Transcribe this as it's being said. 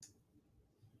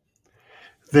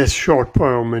This short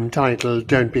poem, entitled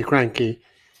 "Don't Be Cranky",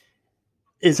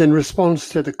 is in response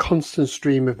to the constant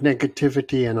stream of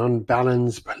negativity and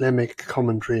unbalanced polemic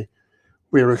commentary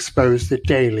we are exposed to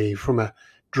daily from a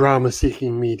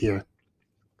drama-seeking media.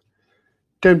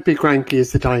 "Don't Be Cranky"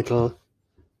 is the title.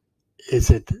 Is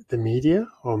it the media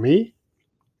or me?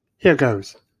 Here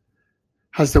goes.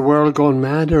 Has the world gone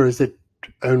mad, or is it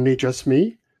only just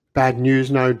me? Bad news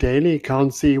now daily,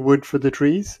 can't see wood for the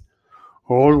trees.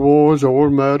 All wars, all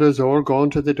murders, all gone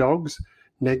to the dogs.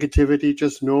 Negativity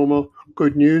just normal,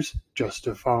 good news just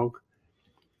a fog.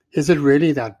 Is it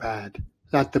really that bad,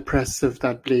 that depressive,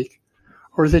 that bleak?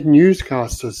 Or is it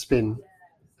newscasters' spin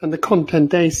and the content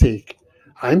they seek?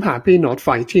 I'm happy, not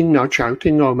fighting, not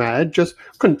shouting or mad, just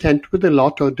content with a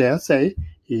lot, or dare say,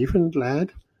 even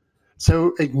glad.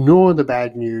 So ignore the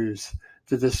bad news,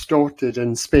 the distorted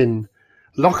and spin.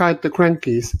 Lock out the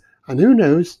crankies, and who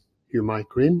knows, you might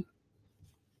grin.